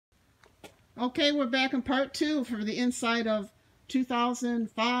Okay, we're back in part 2 for the inside of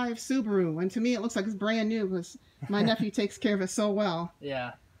 2005 Subaru, and to me it looks like it's brand new because my nephew takes care of it so well.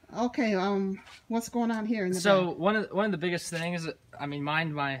 Yeah. Okay, what's going on here in the So back? one of the biggest things, I mean,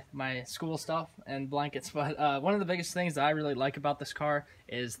 mind my school stuff and blankets, but one of the biggest things that I really like about this car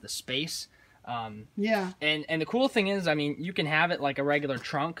is the space. Yeah. And the cool thing is, I mean, you can have it like a regular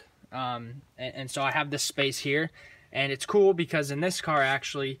trunk, and so I have this space here, and it's cool because in this car,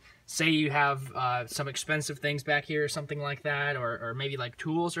 actually, say you have some expensive things back here or something like that, or maybe like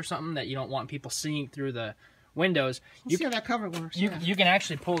tools or something that you don't want people seeing through the windows. Let's see how that cover works. You can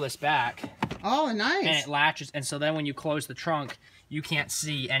actually pull this back. Oh, nice. And it latches, and so then when you close the trunk, you can't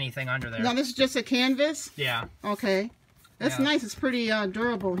see anything under there. Now this is just a canvas? Yeah. Okay. That's nice. It's pretty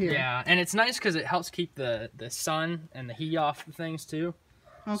durable here. Yeah, and it's nice because it helps keep the sun and the heat off the things too.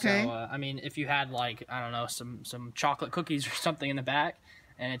 Okay. So, I mean, if you had, like, I don't know, some chocolate cookies or something in the back,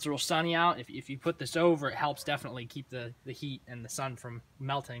 and it's real sunny out, if you put this over, it helps definitely keep the heat and the sun from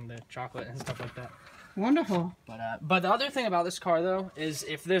melting the chocolate and stuff like that. Wonderful. But the other thing about this car, though, is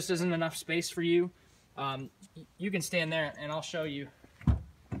if this isn't enough space for you, you can stand there, and I'll show you.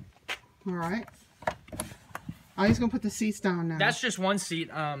 All right. Oh, he's gonna put the seats down now. That's just one seat,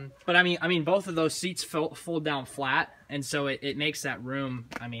 but I mean, both of those seats fold down flat, and so it makes that room,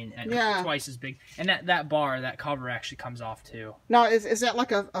 I mean, twice as big. And that bar, that cover actually comes off too. Now, is that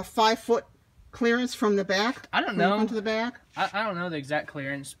like a 5-foot clearance from the back? I don't know. Into the back? I don't know the exact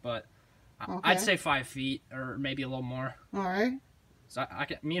clearance, but I'd say 5 feet or maybe a little more. All right. So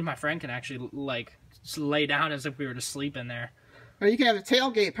me and my friend can actually like lay down as if we were to sleep in there. Or you can have a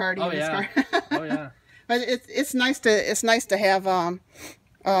tailgate party in this car. Oh yeah. But it's nice to have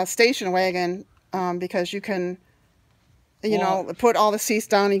a station wagon because you can know, put all the seats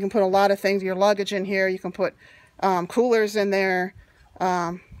down. You can put a lot of things, your luggage in here. You can put coolers in there.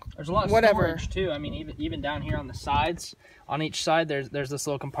 There's a lot of storage too. I mean, even down here on the sides, on each side, there's this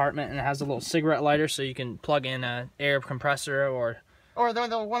little compartment, and it has a little cigarette lighter, so you can plug in an air compressor or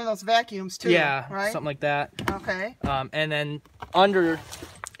one of those vacuums too. Yeah, right? Something like that. Okay. And then under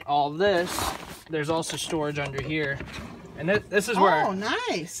all this, there's also storage under here, and this is where. Oh,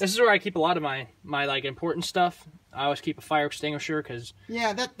 nice. This is where I keep a lot of my like important stuff. I always keep a fire extinguisher because.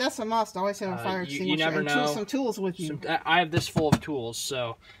 Yeah, that's a must. Always have a fire extinguisher. You never know. Some tools with you. I have this full of tools,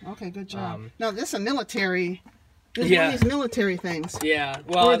 so. Okay, good job. Now this is a military. This is one of these military things. Yeah,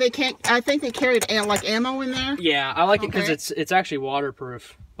 well. Or they can't. I think they carried like ammo in there. Yeah, I like it because it's actually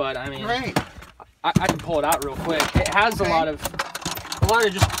waterproof. But I mean, I can pull it out real quick. It has a lot of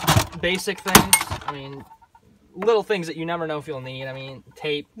just basic things. I mean, little things that you never know if you'll need. I mean,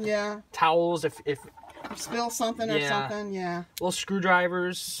 tape. Yeah. Towels if spill something or something. Yeah. Little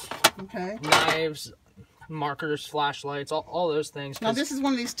screwdrivers. Okay. Knives. Markers, flashlights, all those things. Now this is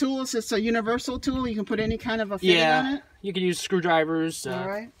one of these tools. It's a universal tool. You can put any kind of a fitting on it. You could use screwdrivers,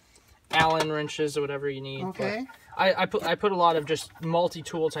 Allen wrenches, or whatever you need. Okay. I put a lot of just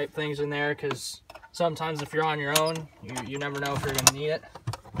multi-tool type things in there because sometimes if you're on your own, you never know if you're gonna need it.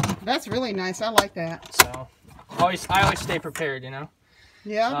 That's really nice. I like that. So I always stay prepared, you know.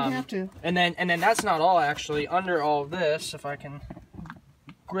 Yeah, you have to. And then that's not all actually. Under all of this, if I can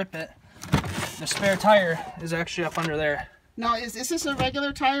grip it. The spare tire is actually up under there. Now, is this a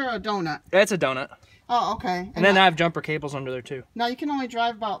regular tire or a donut? It's a donut. Oh, okay. And then I have jumper cables under there too. Now, you can only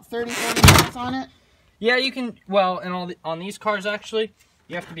drive about 30, 40 minutes on it? Yeah, you can. Well, and on these cars, actually,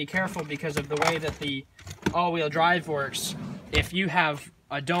 you have to be careful because of the way that the all-wheel drive works. If you have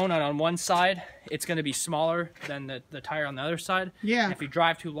a donut on one side, it's going to be smaller than the tire on the other side. Yeah. And if you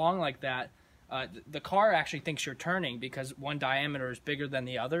drive too long like that, the car actually thinks you're turning because one diameter is bigger than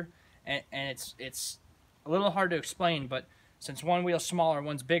the other. And it's a little hard to explain, but since one wheel's smaller,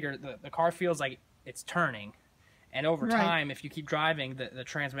 one's bigger, the car feels like it's turning. And over time, if you keep driving, the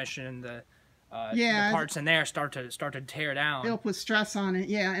transmission and the parts in there start to tear down. They'll put stress on it,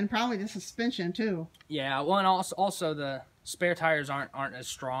 and probably the suspension too. Yeah, well, and also the spare tires aren't as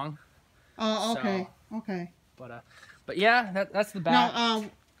strong. Oh, okay, okay. But yeah, that's the back. Now,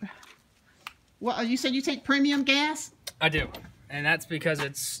 well, you said you take premium gas? I do. And that's because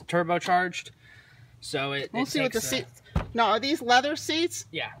it's turbocharged, so we'll see what the seats. Now, are these leather seats?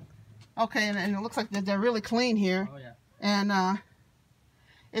 Yeah. Okay, and it looks like they're really clean here. Oh yeah. And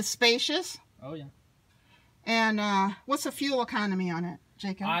it's spacious. Oh yeah. And what's the fuel economy on it,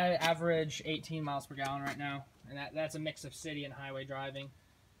 Jacob? I average 18 miles per gallon right now, and that's a mix of city and highway driving.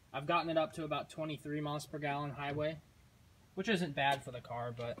 I've gotten it up to about 23 miles per gallon highway, which isn't bad for the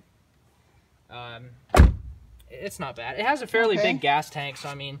car, but it's not bad. It has a fairly big gas tank, so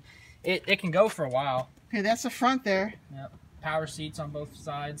I mean, it can go for a while. Okay, that's the front there. Yep. power seats on both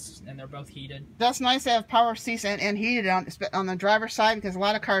sides, and they're both heated. That's nice to have power seats and heated on the driver's side, because a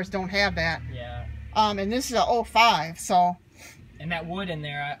lot of cars don't have that. Yeah. And this is a 05, so. And that wood in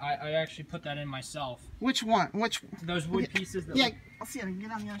there, I actually put that in myself. Which one? Which? Those wood pieces. That I'll see if I can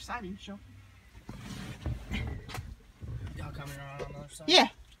get on the other side. You show. Y'all coming around on the other side? Yeah.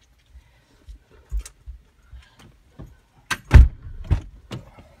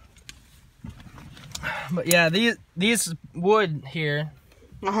 But yeah, these wood here,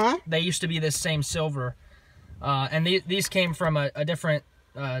 they used to be this same silver, and these came from a different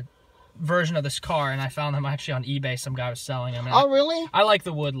version of this car, and I found them actually on eBay. Some guy was selling them. Oh, really? I like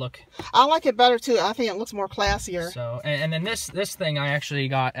the wood look. I like it better too. I think it looks more classier. So, and then this thing I actually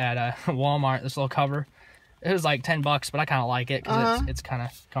got at Walmart. This little cover. It was like $10, but I kind of like it because it's kind of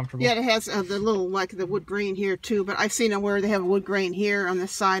comfortable. Yeah, it has the little, like the wood grain here too, but I've seen them where they have wood grain here on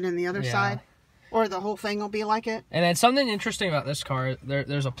this side and the other side. Or the whole thing will be like it. And then something interesting about this car,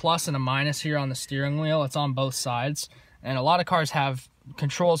 there's a plus and a minus here on the steering wheel. It's on both sides. And a lot of cars have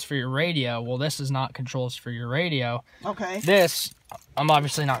controls for your radio. Well, this is not controls for your radio. Okay. This, I'm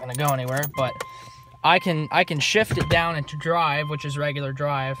obviously not going to go anywhere, but I can shift it down into drive, which is regular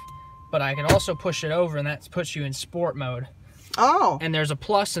drive. But I can also push it over, and that puts you in sport mode. Oh. And there's a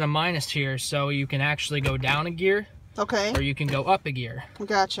plus and a minus here, so you can actually go down a gear. Okay. Or you can go up a gear.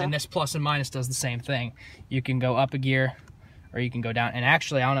 Gotcha. And this plus and minus does the same thing. You can go up a gear, or you can go down. And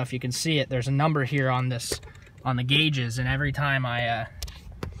actually, I don't know if you can see it. There's a number here on the gauges, and every time I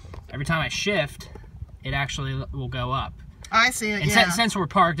shift, it actually will go up. I see it. And since we're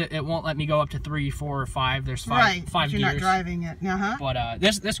parked, it won't let me go up to 3, 4, or 5. There's five gears. You're not driving it. But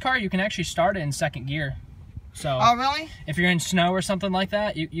this car, you can actually start it in second gear. So, oh, really? If you're in snow or something like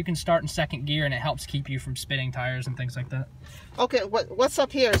that, you can start in second gear, and it helps keep you from spinning tires and things like that. Okay, what's up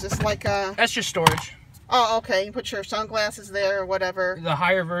here? Is this like That's just storage. Oh, okay. You put your sunglasses there or whatever.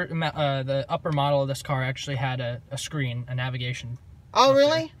 The the upper model of this car actually had a screen, a navigation. Oh,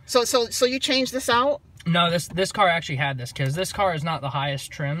 really? So you changed this out? No, this car actually had this, because this car is not the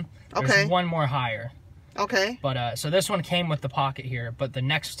highest trim. There's one more higher. Okay. But so this one came with the pocket here, but the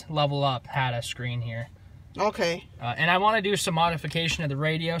next level up had a screen here. Okay. And I want to do some modification of the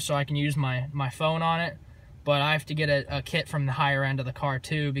radio so I can use my phone on it, but I have to get a kit from the higher end of the car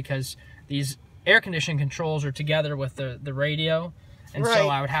too, because these air conditioning controls are together with the radio, and so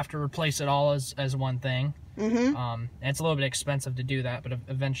I would have to replace it all as one thing. And it's a little bit expensive to do that, but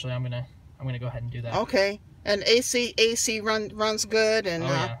eventually I'm gonna go ahead and do that. Okay. And AC runs good,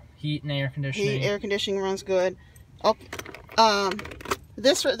 and heat and air conditioning. Air conditioning runs good. Okay.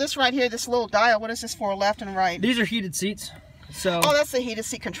 This right here, this little dial, what is this for, left and right? These are heated seats. So that's the heated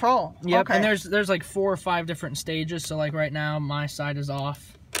seat control. Yep. Okay. And there's like 4 or 5 different stages. So like right now, my side is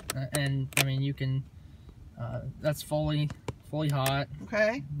off, and I mean you can, that's fully hot.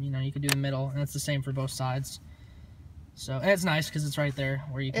 Okay. You know, you can do the middle, and it's the same for both sides. So, and it's nice because it's right there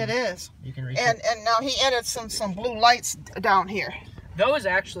where you can. It is. You can reach it. And now he added some blue lights down here. Those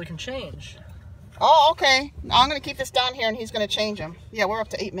actually can change. Oh, okay. I'm going to keep this down here, and he's going to change them. Yeah, we're up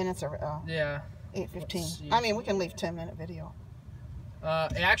to 8 minutes. Yeah. 8:15. I mean, we can leave 10-minute video.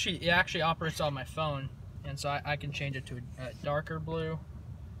 It actually operates on my phone, and so I can change it to a darker blue.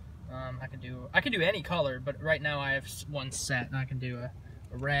 I can do any color, but right now I have one set, and I can do a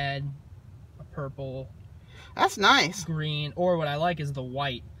red, a purple. That's nice. Green, or what I like is the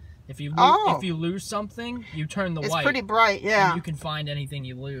white. If you lose something, you turn the white. It's pretty bright, yeah. And you can find anything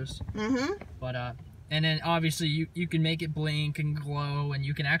you lose. But and then obviously you can make it blink and glow, and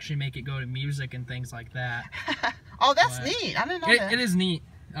you can actually make it go to music and things like that. Oh, that's neat. I didn't know that. It is neat.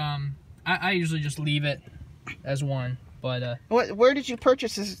 I usually just leave it as one. But where did you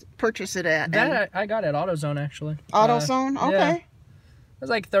purchase it at? That I got at AutoZone actually. AutoZone, okay. Yeah. It was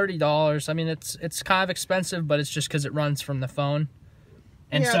like $30. I mean, it's kind of expensive, but it's just because it runs from the phone.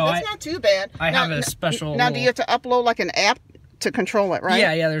 And yeah, so that's not too bad. I have a special. Now, do you have to upload like an app to control it, right?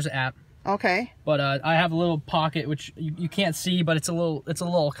 Yeah, there's an app. Okay. But I have a little pocket which you can't see, but it's a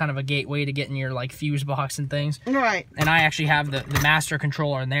little kind of a gateway to get in your like fuse box and things. Right. And I actually have the master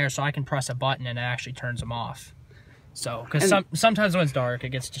controller in there, so I can press a button and it actually turns them off. So, because sometimes when it's dark, it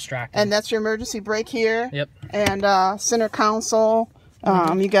gets distracting. And that's your emergency brake here. Yep. And center console.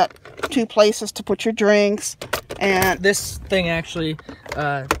 You got 2 places to put your drinks, and this thing actually,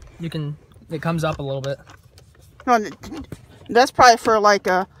 it comes up a little bit. Oh, that's probably for like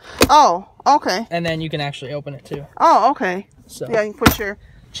a. Oh, okay. And then you can actually open it too. Oh, okay. So yeah, you can put your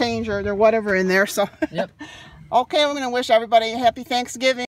change or whatever in there. So. Yep. Okay, we're gonna wish everybody a happy Thanksgiving.